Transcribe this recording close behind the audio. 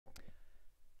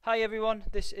Hi everyone,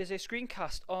 this is a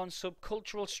screencast on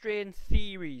subcultural strain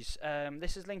theories.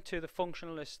 This is linked to the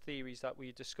functionalist theories that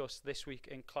we discussed this week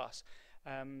in class.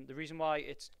 The reason why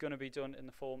it's going to be done in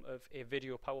the form of a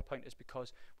video PowerPoint is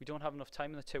because we don't have enough time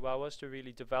in the 2 hours to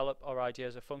really develop our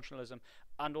ideas of functionalism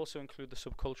and also include the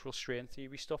subcultural strain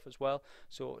theory stuff as well.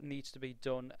 So it needs to be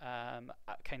done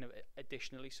kind of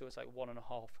additionally, so it's like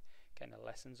 1.5 kind of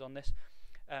lessons on this.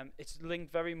 It's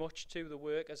linked very much to the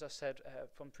work, as I said,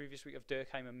 from previous week of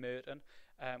Durkheim and Merton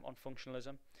on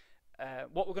functionalism.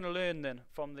 What we're going to learn then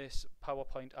from this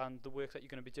PowerPoint and the work that you're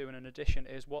going to be doing in addition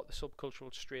is what the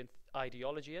subcultural strain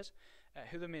ideology is,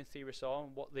 who the main theorists are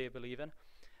and what they believe in.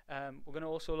 We're going to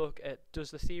also look at,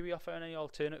 does the theory offer any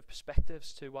alternative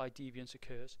perspectives to why deviance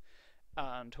occurs?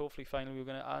 And hopefully finally we're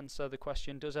going to answer the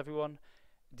question, does everyone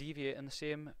deviate in the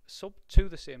same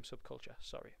subculture?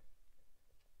 Sorry.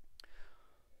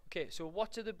 Okay, so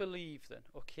what do they believe then?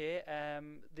 Okay,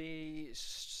 the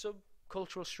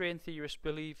subcultural strain theorists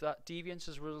believe that deviance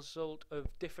is a result of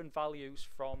different values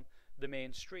from the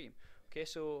mainstream. Okay,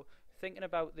 so thinking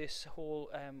about this whole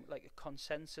like a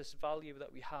consensus value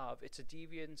that we have, it's a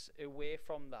deviance away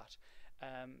from that,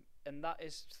 and that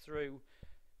is through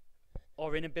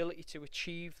our inability to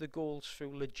achieve the goals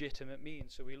through legitimate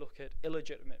means. So we look at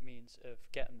illegitimate means of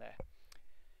getting there.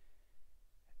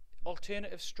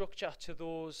 Alternative structure to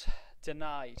those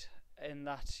denied, in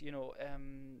that, you know,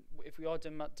 if we are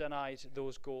denied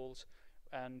those goals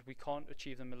and we can't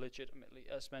achieve them illegitimately,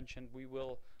 as mentioned, we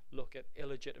will look at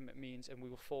illegitimate means and we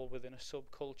will fall within a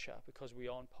subculture because we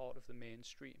aren't part of the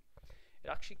mainstream. It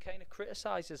actually kind of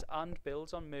criticises and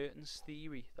builds on Merton's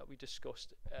theory that we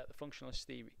discussed, the functionalist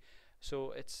theory.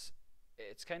 So it's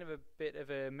kind of a bit of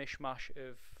a mishmash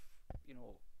of, you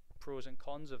know, pros and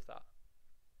cons of that.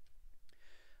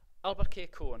 Albert K.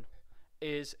 Cohen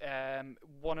is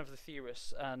one of the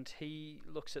theorists, and he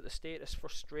looks at the status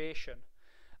frustration.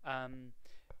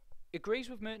 Agrees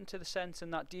with Merton to the sense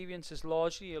in that deviance is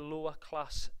largely a lower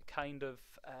class kind of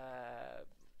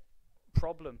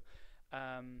problem.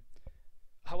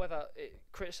 However, it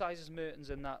criticises Merton's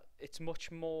in that it's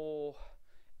much more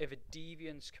of a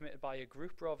deviance committed by a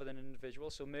group rather than an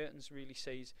individual. So Merton's really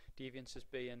sees deviance as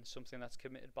being something that's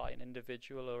committed by an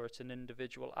individual, or it's an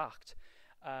individual act.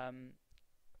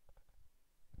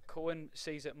 Cohen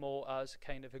sees it more as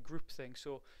kind of a group thing.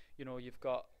 So, you know, you've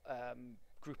got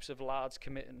groups of lads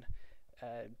committing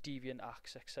deviant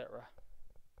acts, etc.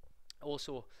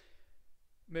 Also,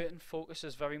 Merton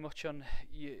focuses very much on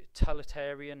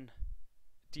utilitarian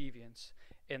deviance,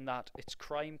 in that it's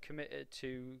crime committed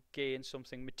to gain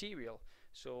something material.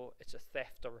 So it's a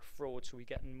theft or a fraud, so we're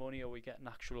getting money or we're getting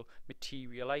actual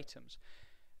material items.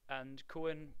 And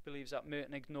Cohen believes that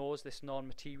Merton ignores this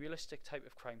non-materialistic type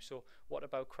of crime. So what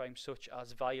about crimes such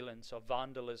as violence or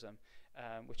vandalism,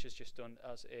 which is just done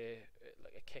as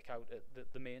like a kick out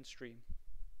at the mainstream?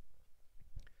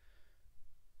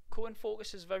 Cohen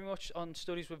focuses very much on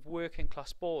studies with working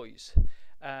class boys,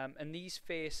 and these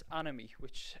face anomie,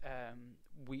 which I'm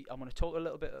going to talk a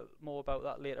little bit more about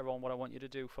that later on, what I want you to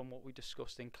do from what we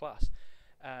discussed in class.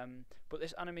 But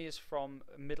this anomie is from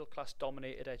middle class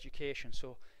dominated education.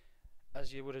 So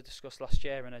as you would have discussed last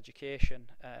year in education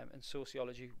and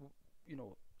sociology, you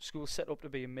know, schools set up to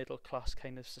be a middle class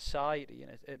kind of society,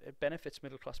 and it benefits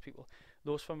middle class people.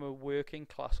 Those from a working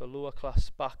class or lower class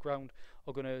background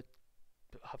are going to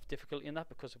have difficulty in that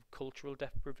because of cultural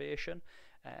deprivation,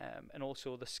 and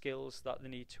also the skills that they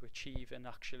need to achieve in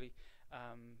actually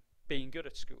being good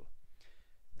at school.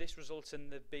 This results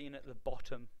in being at the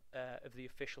bottom of the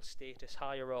official status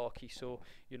hierarchy. So,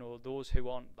 you know, those who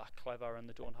aren't that clever and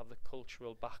they don't have the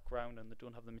cultural background and they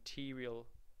don't have the material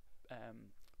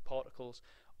particles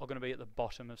are going to be at the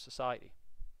bottom of society.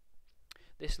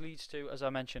 This leads to, as I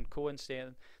mentioned, Cohen's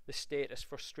saying the status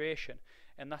frustration,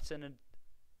 and that's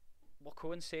what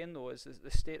Cohen's saying though is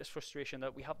the status frustration,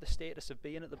 that we have the status of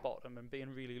being at the bottom and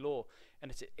being really low,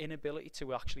 and it's an inability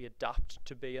to actually adapt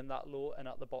to being that low and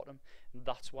at the bottom, and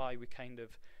that's why we kind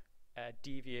of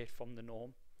deviate from the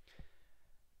norm.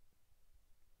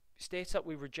 States that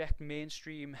we reject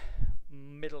mainstream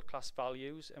middle class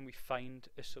values and we find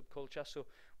a subculture. So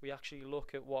we actually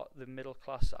look at what the middle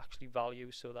class actually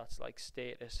values, so that's like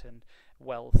status and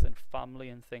wealth and family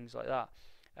and things like that.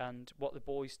 And what the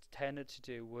boys tended to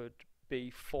do would be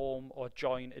form or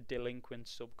join a delinquent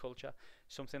subculture,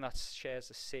 something that shares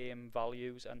the same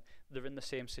values and they're in the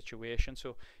same situation.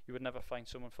 So you would never find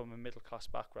someone from a middle class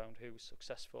background who's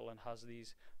successful and has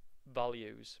these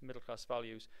values, middle class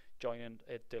values, joining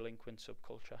a delinquent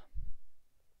subculture.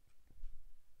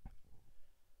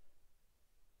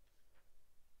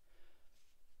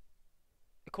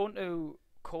 According to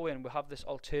Cohen, we have this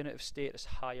alternative status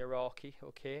hierarchy,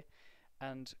 okay,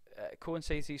 and Cohen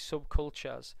sees these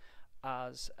subcultures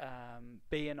as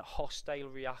being a hostile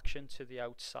reaction to the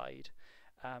outside,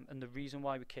 and the reason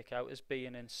why we kick out is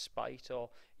being in spite or,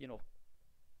 you know,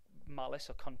 malice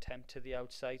or contempt to the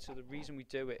outside. So the reason we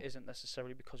do it isn't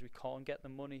necessarily because we can't get the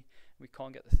money, we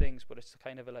can't get the things, but it's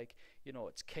kind of a, like, you know,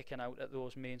 it's kicking out at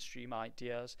those mainstream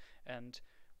ideas and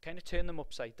kind of turn them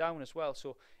upside down as well.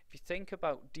 So if you think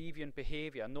about deviant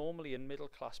behavior, normally in middle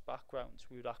class backgrounds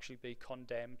we would actually be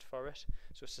condemned for it.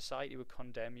 So society would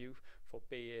condemn you for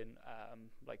being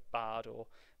like bad, or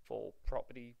for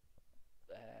property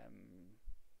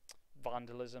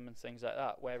vandalism and things like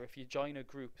that. Where if you join a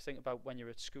group, think about when you're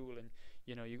at school and,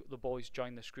 you know, the boys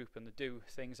join this group and they do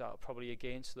things that are probably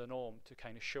against the norm to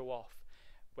kind of show off,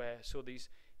 where so these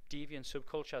deviant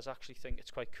subcultures actually think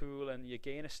it's quite cool and you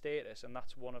gain a status, and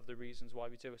that's one of the reasons why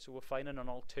we do it. So we're finding an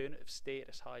alternative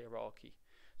status hierarchy.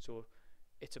 So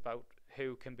it's about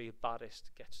who can be baddest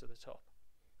gets to the top.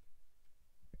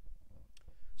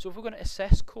 So if we're going to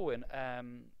assess Cohen,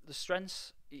 the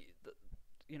strengths,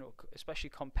 you know, especially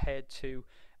compared to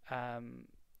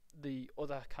the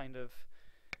other kind of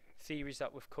theories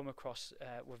that we've come across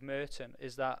with Merton,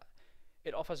 is that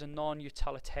it offers a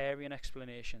non-utilitarian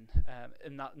explanation,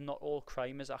 in that not all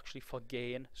crime is actually for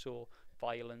gain. So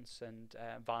violence and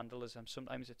vandalism,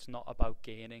 sometimes it's not about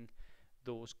gaining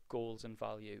those goals and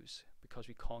values because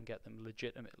we can't get them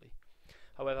legitimately.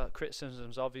 However,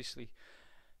 criticisms obviously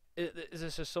is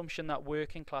this assumption that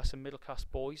working class and middle class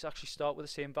boys actually start with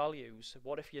the same values.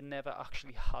 What if you never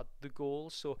actually had the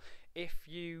goals? So if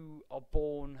you are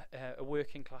born a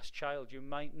working class child, you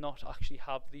might not actually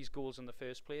have these goals in the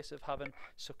first place of having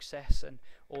success and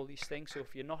all these things. So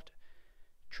if you're not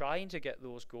trying to get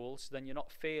those goals, then you're not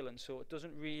failing. So it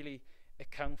doesn't really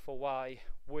account for why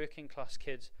working class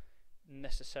kids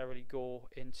necessarily go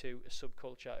into a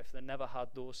subculture if they never had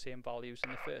those same values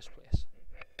in the first place.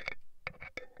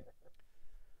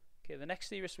 Okay, the next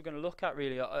theorists we're going to look at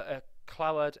really are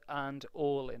Cloward and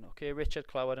Olin. Okay, Richard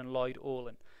Cloward and Lloyd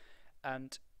Olin,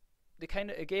 and they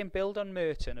kind of again build on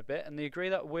Merton a bit, and they agree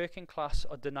that working class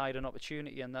are denied an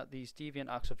opportunity, and that these deviant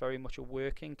acts are very much a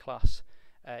working class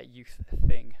youth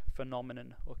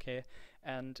phenomenon. Okay,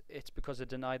 and it's because they're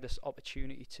denied this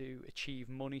opportunity to achieve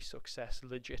money success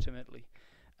legitimately,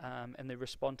 and they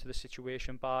respond to the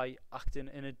situation by acting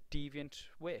in a deviant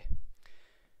way.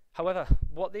 However,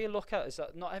 what they look at is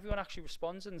that not everyone actually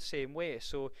responds in the same way,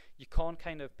 so you can't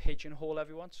kind of pigeonhole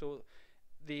everyone. So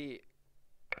they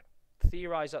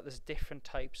theorize that there's different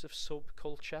types of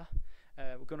subculture.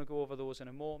 We're going to go over those in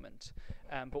a moment.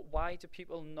 But why do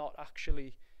people not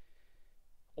actually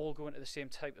all go into the same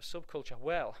type of subculture?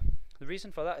 Well, the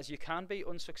reason for that is you can be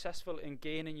unsuccessful in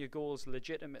gaining your goals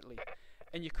legitimately,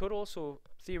 and you could also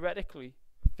theoretically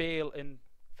fail in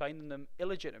finding them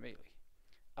illegitimately.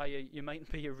 You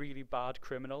might be a really bad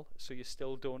criminal, so you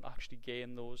still don't actually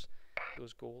gain those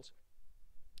goals.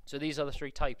 So these are the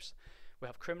three types. We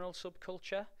have criminal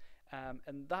subculture,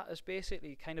 and that is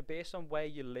basically kind of based on where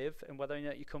you live and whether or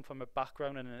not you come from a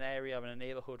background in an area, in a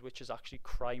neighborhood which is actually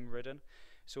crime-ridden.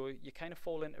 So you kind of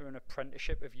fall into an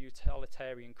apprenticeship of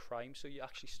utilitarian crime, so you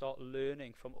actually start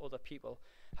learning from other people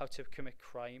how to commit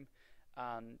crime,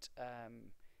 and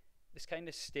this kind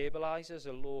of stabilizes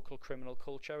a local criminal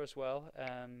culture as well,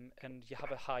 and you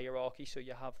have a hierarchy, so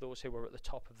you have those who are at the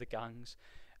top of the gangs,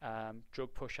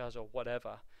 drug pushers or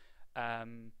whatever,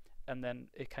 and then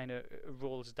it kind of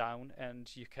rolls down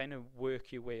and you kind of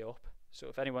work your way up. So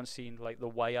if anyone's seen like The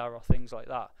Wire or things like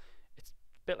that, it's a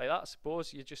bit like that, I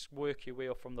suppose. You just work your way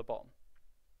up from the bottom.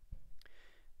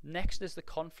 Next is the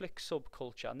conflict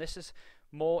subculture, and this is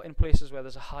more in places where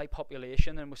there's a high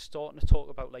population, and we're starting to talk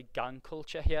about like gang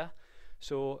culture here.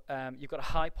 So you've got a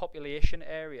high population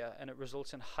area, and it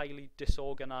results in highly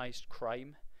disorganized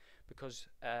crime because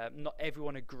not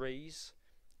everyone agrees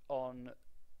on,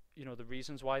 you know, the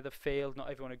reasons why they've failed.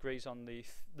 Not everyone agrees on the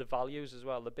values as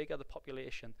well. The bigger the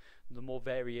population, the more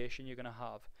variation you're going to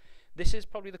have. This is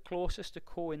probably the closest to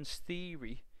Cohen's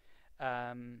theory,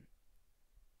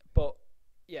 but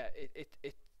yeah,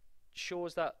 it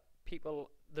shows that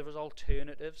there is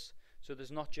alternatives, so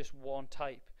there's not just one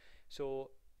type.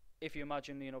 So if you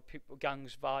imagine, you know,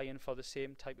 gangs vying for the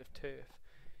same type of turf,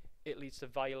 it leads to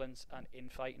violence and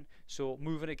infighting. So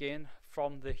moving again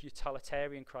from the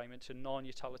utilitarian crime into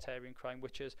non-utilitarian crime,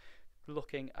 which is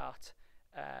looking at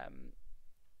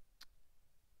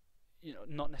you know,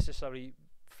 not necessarily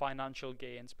financial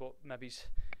gains, but maybe,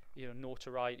 you know,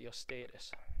 notoriety or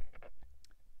status.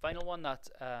 Final one that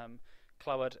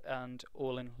Cloward and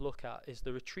Olin look at is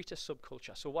the retreatist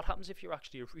subculture. So what happens if you're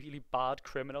actually a really bad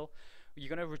criminal You're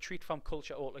going to retreat from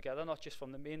culture altogether, not just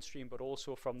from the mainstream, but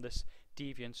also from this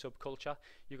deviant subculture.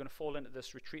 You're going to fall into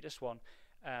this retreatist one,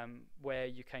 where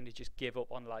you kind of just give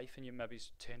up on life and you maybe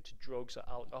turn to drugs or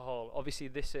alcohol. Obviously,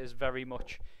 this is very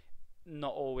much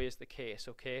not always the case,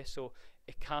 okay? So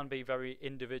it can be very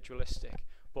individualistic,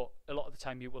 but a lot of the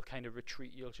time you will kind of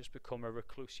retreat. You'll just become a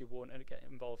recluse. You won't get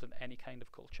involved in any kind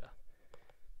of culture.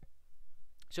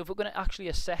 So if we're going to actually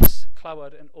assess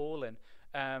Cloward and Olin,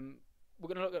 we're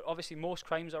going to look at, obviously most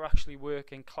crimes are actually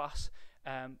working class.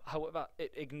 However,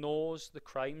 it ignores the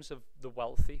crimes of the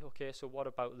wealthy, okay? So what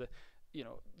about the,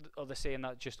 are they saying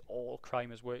that just all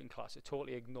crime is working class? It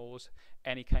totally ignores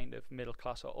any kind of middle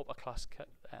class or upper class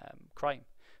crime.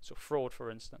 So fraud, for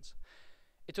instance.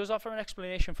 It does offer an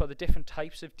explanation for the different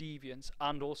types of deviance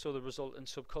and also the resultant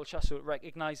subculture. So it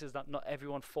recognises that not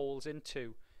everyone falls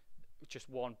into just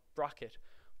one bracket.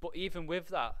 But even with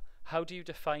that, how do you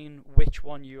define which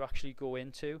one you actually go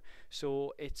into?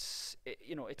 So it's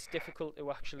difficult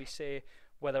to actually say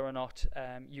whether or not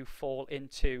you fall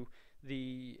into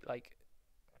the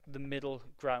middle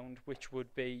ground, which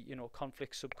would be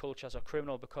conflict subcultures or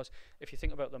criminal, because if you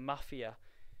think about the mafia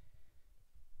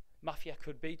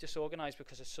could be disorganized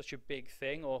because it's such a big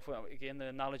thing, or again the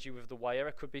analogy with the wire,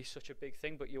 it could be such a big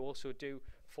thing, but you also do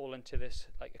fall into this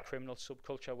like a criminal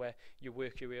subculture where you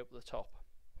work your way up the top.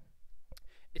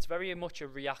 It's very much a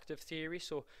reactive theory,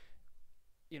 so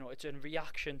it's in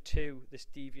reaction to this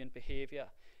deviant behavior.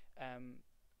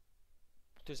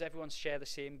 Does everyone share the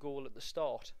same goal at the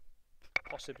start?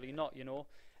 Possibly not,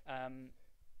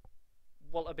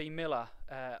 Walter B. Miller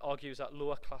argues that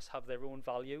lower class have their own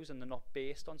values and they're not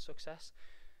based on success.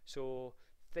 So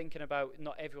thinking about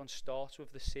not everyone starts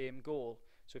with the same goal.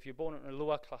 So if you're born in a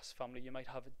lower class family, you might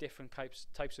have a different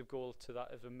types of goal to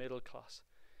that of a middle class.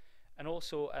 And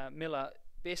also Miller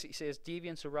basically says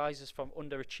deviance arises from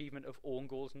underachievement of own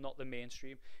goals, not the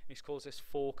mainstream. And he calls this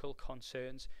focal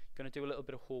concerns. Going to do a little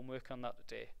bit of homework on that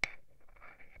today.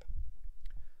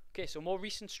 Okay, so more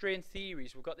recent strain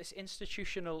theories. We've got this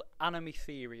institutional enemy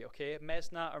theory, okay?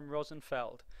 Mesner and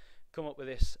Rosenfeld come up with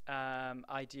this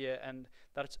idea, and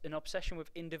that it's an obsession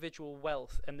with individual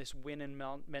wealth and this winning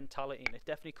mentality. And it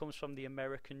definitely comes from the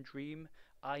American dream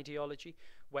ideology,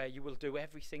 where you will do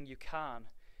everything you can,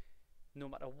 no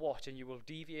matter what, and you will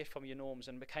deviate from your norms,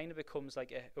 and it kind of becomes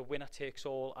like a winner takes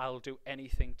all. I'll do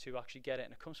anything to actually get it,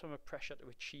 and it comes from a pressure to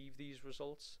achieve these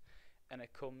results. And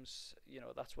it comes,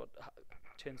 that's what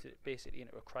turns it basically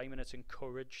into a crime, and it's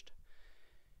encouraged.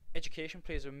 Education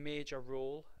plays a major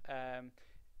role.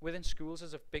 Within schools,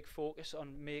 there's a big focus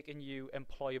on making you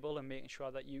employable and making sure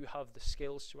that you have the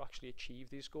skills to actually achieve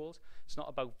these goals. It's not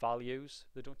about values.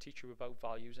 They don't teach you about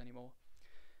values anymore.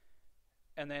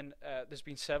 And then there's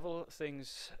been several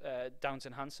things, Downs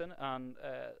and Hanson and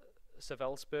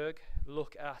Savelsberg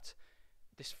look at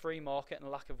this free market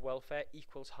and lack of welfare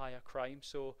equals higher crime.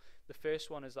 So the first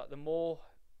one is that the more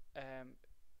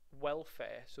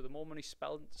welfare, so the more money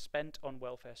spent on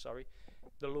welfare,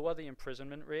 the lower the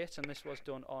imprisonment rate. And this was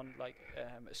done on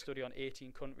a study on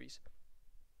 18 countries.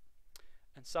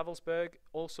 And Savelsberg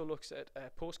also looks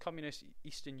at post-communist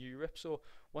Eastern Europe. So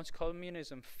once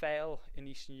communism fell in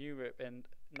Eastern Europe in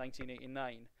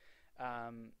 1989,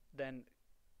 then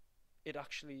it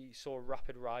actually saw a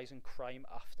rapid rise in crime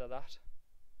after that.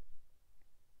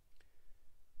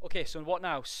 Okay, so what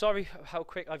now? Sorry how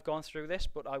quick I've gone through this,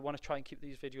 but I want to try and keep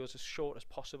these videos as short as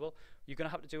possible. You're going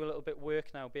to have to do a little bit of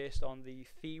work now based on the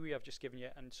theory I've just given you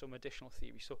and some additional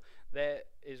theory. So there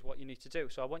is what you need to do.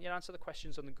 So I want you to answer the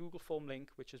questions on the Google form link,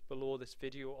 which is below this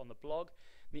video on the blog.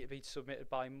 Need to be submitted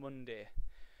by Monday.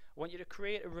 I want you to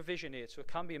create a revision aid, so it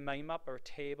can be a mind map or a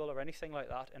table or anything like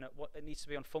that, and it needs to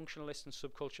be on functionalist and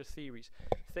subculture theories.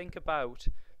 Think about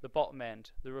the bottom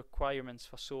end, the requirements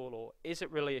for solo. Is it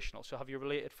relational? So have you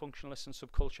related functionalist and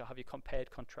subculture? Have you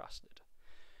compared, contrasted?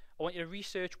 I want you to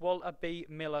research Walter B.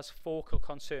 Miller's focal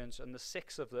concerns, and there's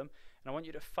 6 of them, and I want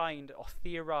you to find or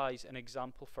theorize an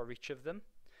example for each of them.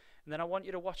 And then I want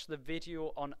you to watch the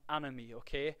video on anomie,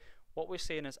 okay? What we're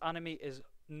saying is anomie is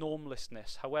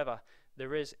normlessness. However,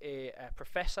 there is a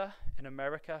professor in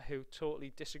America who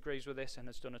totally disagrees with this and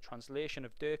has done a translation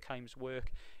of Durkheim's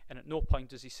work, and at no point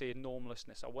does he say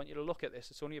normlessness. I want you to look at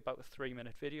this. It's only about a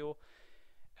 3-minute video.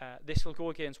 This will go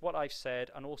against what I've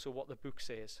said and also what the book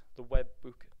says. The web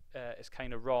book is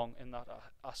kind of wrong in that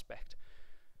aspect.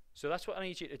 So that's what I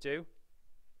need you to do.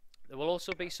 There will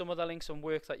also be some other links on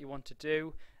work that you want to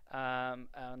do, and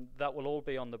that will all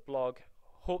be on the blog.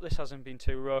 Hope this hasn't been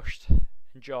too rushed.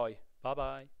 Enjoy. Bye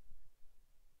bye.